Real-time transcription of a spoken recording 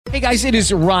Hey guys, it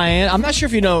is Ryan. I'm not sure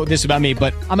if you know this about me,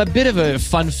 but I'm a bit of a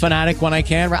fun fanatic when I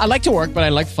can. I like to work, but I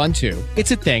like fun too.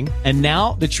 It's a thing. And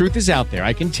now the truth is out there.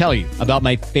 I can tell you about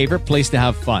my favorite place to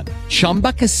have fun.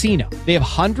 Chumba Casino. They have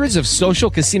hundreds of social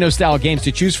casino style games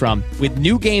to choose from with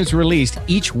new games released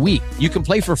each week. You can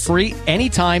play for free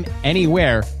anytime,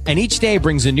 anywhere. And each day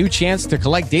brings a new chance to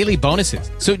collect daily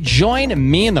bonuses. So join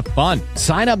me in the fun.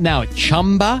 Sign up now at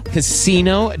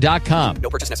ChumbaCasino.com. No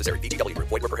purchase necessary. VGW.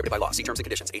 Void where prohibited by law. See terms and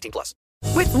conditions. 18+.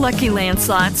 With Lucky Land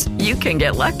Slots, you can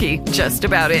get lucky just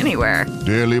about anywhere.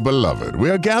 Dearly beloved, we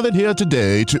are gathered here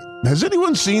today to... Has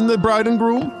anyone seen the bride and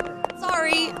groom?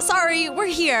 Sorry, we're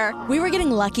here. We were getting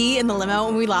lucky in the limo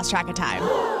and we lost track of time.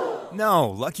 No,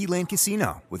 Lucky Land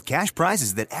Casino, with cash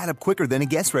prizes that add up quicker than a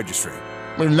guest registry.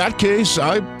 In that case,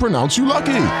 I pronounce you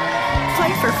lucky.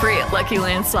 Play for free at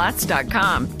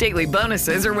LuckyLandSlots.com. Daily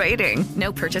bonuses are waiting.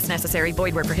 No purchase necessary.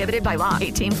 Void where prohibited by law.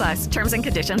 18+. Terms and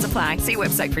conditions apply. See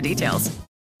website for details.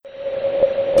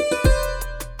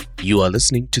 You are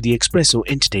listening to the Expresso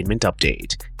Entertainment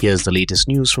Update. Here's the latest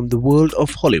news from the world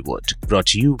of Hollywood, brought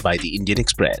to you by the Indian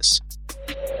Express.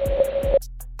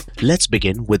 Let's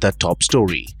begin with our top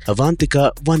story.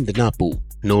 Avantika Vandanapu,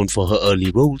 known for her early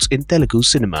roles in Telugu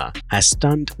cinema, has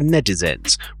stunned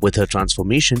netizens with her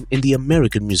transformation in the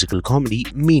American musical comedy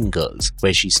Mean Girls,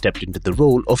 where she stepped into the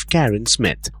role of Karen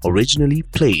Smith, originally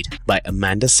played by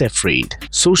Amanda Seyfried.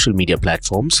 Social media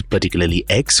platforms, particularly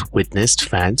X, witnessed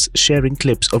fans sharing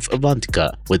clips of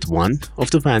Avantika, with one of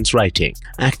the fans writing,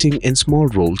 "Acting in small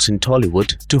roles in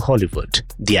Tollywood to Hollywood."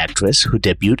 The actress, who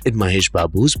debuted in Mahesh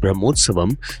Babu's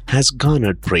Brahmotsavam, has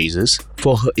garnered praises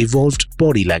for her evolved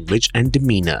body language and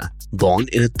demeanor. Born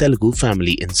in a Telugu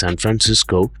family in San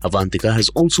Francisco, Avantika has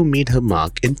also made her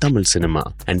mark in Tamil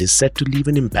cinema and is set to leave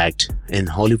an impact in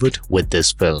Hollywood with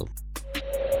this film.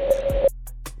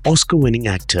 Oscar-winning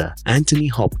actor Anthony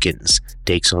Hopkins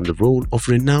takes on the role of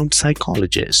renowned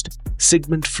psychologist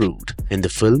Sigmund Freud in the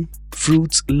film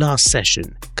Freud's Last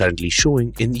Session, currently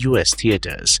showing in US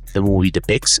theaters. The movie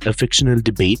depicts a fictional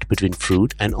debate between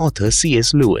Freud and author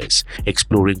C.S. Lewis,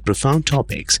 exploring profound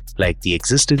topics like the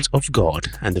existence of God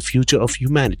and the future of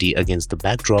humanity against the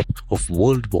backdrop of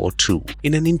World War II.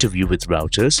 In an interview with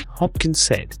Reuters, Hopkins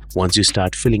said, "Once you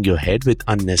start filling your head with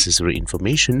unnecessary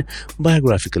information,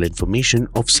 biographical information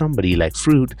of somebody like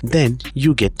Freud, then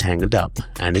you get tangled up,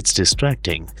 and it's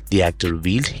distracting." The actor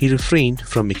revealed he refrained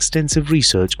from extensive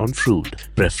research on Freud,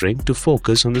 preferring to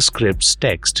focus on the script's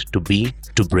text to bring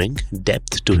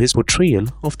depth to his portrayal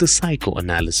of the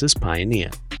psychoanalysis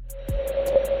pioneer.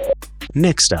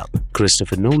 Next up,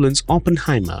 Christopher Nolan's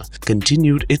Oppenheimer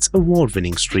continued its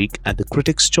award-winning streak at the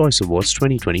Critics' Choice Awards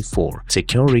 2024,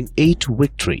 securing 8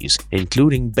 victories,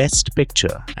 including Best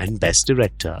Picture and Best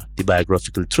Director. The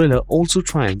biographical thriller also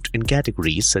triumphed in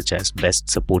categories such as Best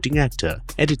Supporting Actor,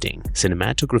 Editing,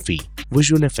 Cinematography,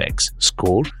 Visual Effects,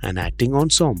 Score, and Acting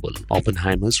Ensemble.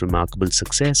 Oppenheimer's remarkable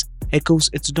success echoes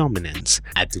its dominance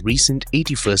at the recent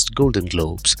 81st Golden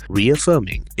Globes,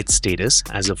 reaffirming its status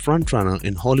as a frontrunner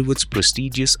in Hollywood's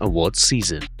prestigious awards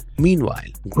season.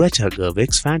 Meanwhile, Greta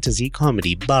Gerwig's fantasy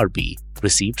comedy Barbie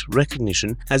received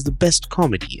recognition as the best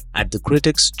comedy at the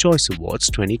Critics' Choice Awards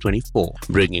 2024,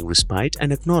 bringing respite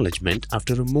and acknowledgement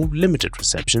after a more limited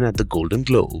reception at the Golden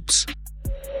Globes.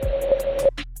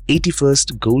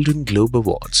 81st Golden Globe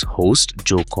Awards host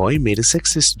Joe Coy made a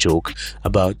sexist joke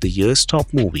about the year's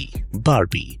top movie,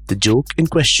 Barbie. The joke in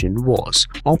question was,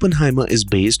 Oppenheimer is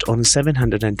based on a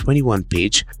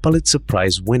 721-page Pulitzer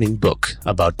Prize-winning book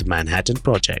about the Manhattan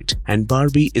Project, and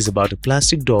Barbie is about a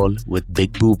plastic doll with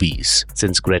big boobies.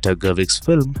 Since Greta Gerwig's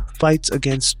film fights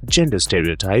against gender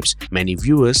stereotypes, many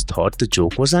viewers thought the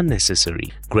joke was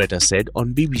unnecessary. Greta said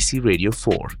on BBC Radio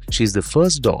 4, "She's the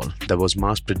first doll that was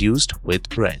mass-produced with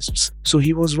breasts." So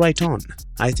he was right on.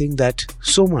 I think that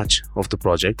so much of the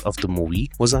project of the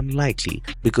movie was unlikely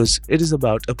because it is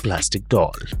about a plastic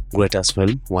doll. Greta's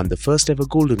film won the first ever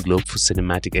Golden Globe for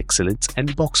cinematic excellence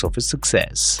and box office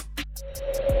success.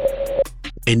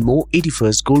 In more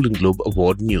 81st Golden Globe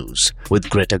Award news, with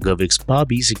Greta Gerwig's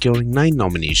Barbie securing 9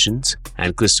 nominations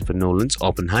and Christopher Nolan's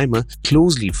Oppenheimer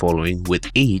closely following with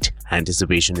 8,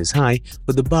 anticipation is high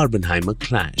for the Barbenheimer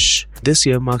clash. This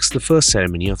year marks the first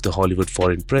ceremony of the Hollywood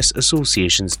Foreign Press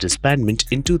Association's disbandment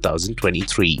in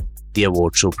 2023. The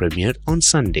award show premiered on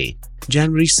Sunday,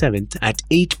 January 7th at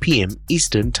 8 p.m.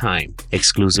 Eastern Time,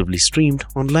 exclusively streamed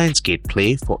on Lionsgate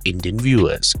Play for Indian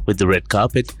viewers, with the red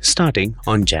carpet starting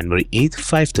on January 8th,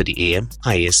 5:30 a.m.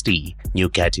 IST. New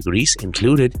categories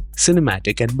included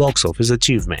Cinematic and Box Office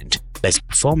Achievement. Best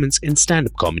Performance in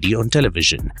Stand-Up Comedy on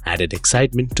Television added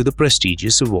excitement to the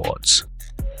prestigious awards.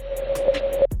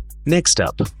 Next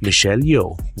up, Michelle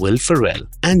Yeoh, Will Ferrell,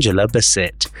 Angela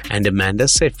Bassett, and Amanda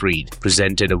Seyfried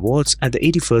presented awards at the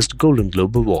 81st Golden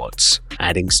Globe Awards.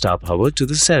 Adding star power to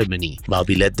the ceremony,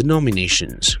 Barbie led the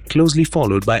nominations, closely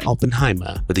followed by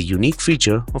Oppenheimer, with a unique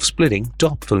feature of splitting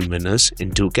top film winners in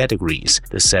two categories.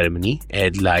 The ceremony,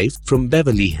 aired live from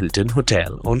Beverly Hilton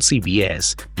Hotel on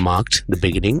CBS, marked the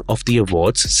beginning of the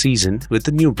awards season with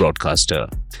the new broadcaster.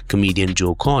 Comedian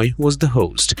Joe Coy was the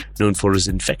host, known for his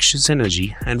infectious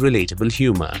energy and relatable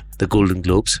humor. The Golden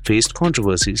Globes faced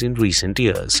controversies in recent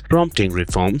years, prompting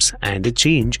reforms and a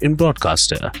change in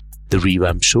broadcaster. The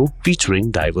revamped show,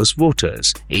 featuring diverse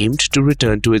voters, aimed to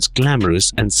return to its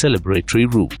glamorous and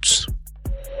celebratory roots.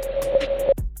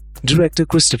 Director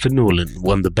Christopher Nolan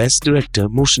won the Best Director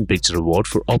Motion Picture Award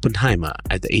for Oppenheimer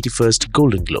at the 81st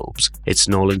Golden Globes. It's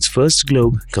Nolan's first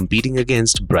Globe, competing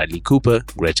against Bradley Cooper,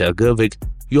 Greta Gerwig,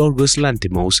 Yorgos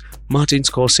Lanthimos, Martin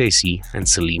Scorsese, and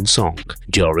Celine Song.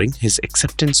 During his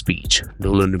acceptance speech,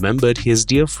 Nolan remembered his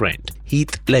dear friend,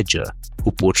 Heath Ledger,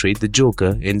 who portrayed the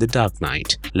Joker in The Dark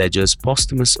Knight. Ledger's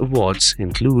posthumous awards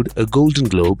include a Golden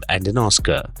Globe and an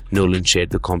Oscar. Nolan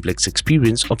shared the complex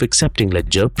experience of accepting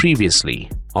Ledger previously.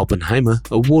 Oppenheimer,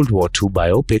 a World War II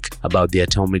biopic about the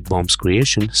atomic bomb's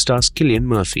creation, stars Cillian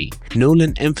Murphy.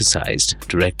 Nolan emphasized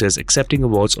directors accepting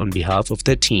awards on behalf of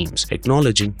their teams,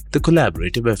 acknowledging the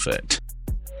collaborative effort.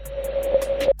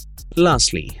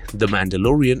 Lastly, The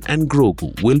Mandalorian and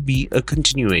Grogu will be a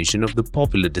continuation of the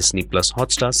popular Disney Plus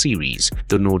Hotstar series.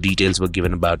 Though no details were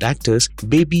given about actors,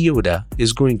 Baby Yoda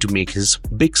is going to make his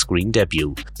big screen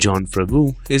debut. Jon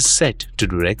Favreau is set to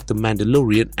direct The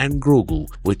Mandalorian and Grogu,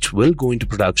 which will go into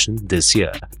production this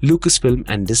year. Lucasfilm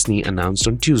and Disney announced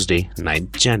on Tuesday,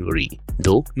 9th January.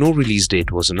 Though no release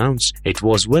date was announced, it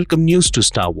was welcome news to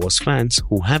Star Wars fans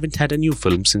who haven't had a new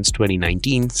film since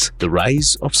 2019's The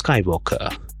Rise of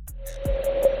Skywalker.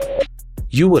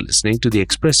 You were listening to the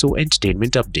Expresso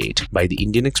Entertainment Update by the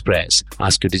Indian Express.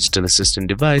 Ask your digital assistant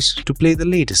device to play the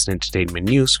latest entertainment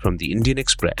news from the Indian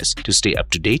Express to stay up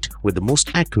to date with the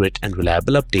most accurate and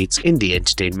reliable updates in the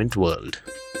entertainment world.